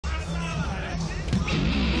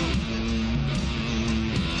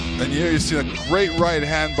And here you see a great right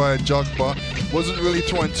hand by Ajagba. Wasn't really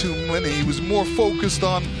throwing too many. He was more focused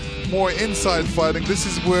on more inside fighting. This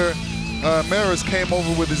is where Mares came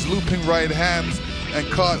over with his looping right hands and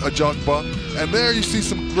caught Ajagba. And there you see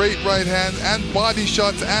some great right hands and body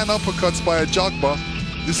shots and uppercuts by Ajagba.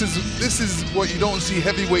 This is what you don't see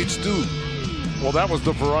heavyweights do. Well, that was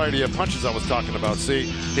the variety of punches I was talking about. See,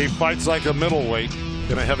 he fights like a middleweight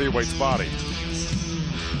in a heavyweight's body.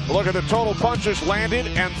 Look at the total punches landed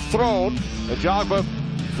and thrown. Ajagba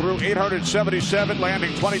threw 877,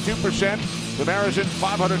 landing 22%. Demirezen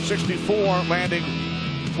 564, landing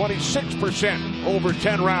 26% over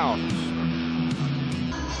 10 rounds.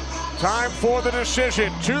 Time for the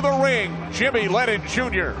decision. To the ring, Jimmy Lennon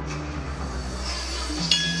Jr.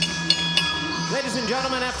 Ladies and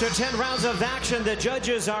gentlemen, after 10 rounds of action, the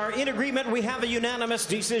judges are in agreement. We have a unanimous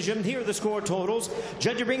decision. Here are the score totals.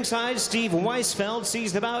 Judge at ringside, Steve Weisfeld,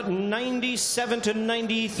 sees the bout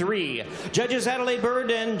 97-93. Judges Adelaide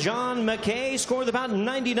Bird and John McKay score the bout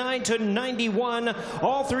 99-91.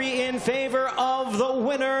 All three in favor of the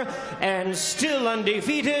winner, and still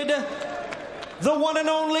undefeated, the one and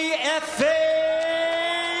only Efe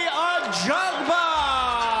Ajagba.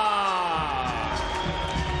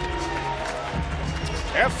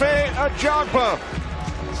 Efe Ajagba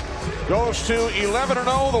goes to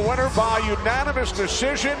 11-0, the winner by unanimous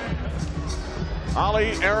decision.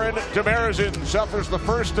 Ali Eren Demirezen suffers the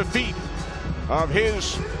first defeat of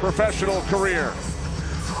his professional career.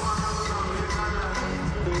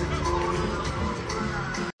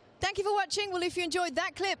 Thank you for watching. Well, if you enjoyed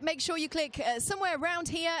that clip, make sure you click somewhere around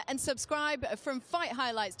here and subscribe. From fight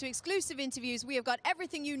highlights to exclusive interviews, we have got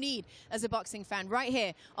everything you need as a boxing fan right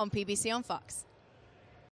here on PBC on Fox.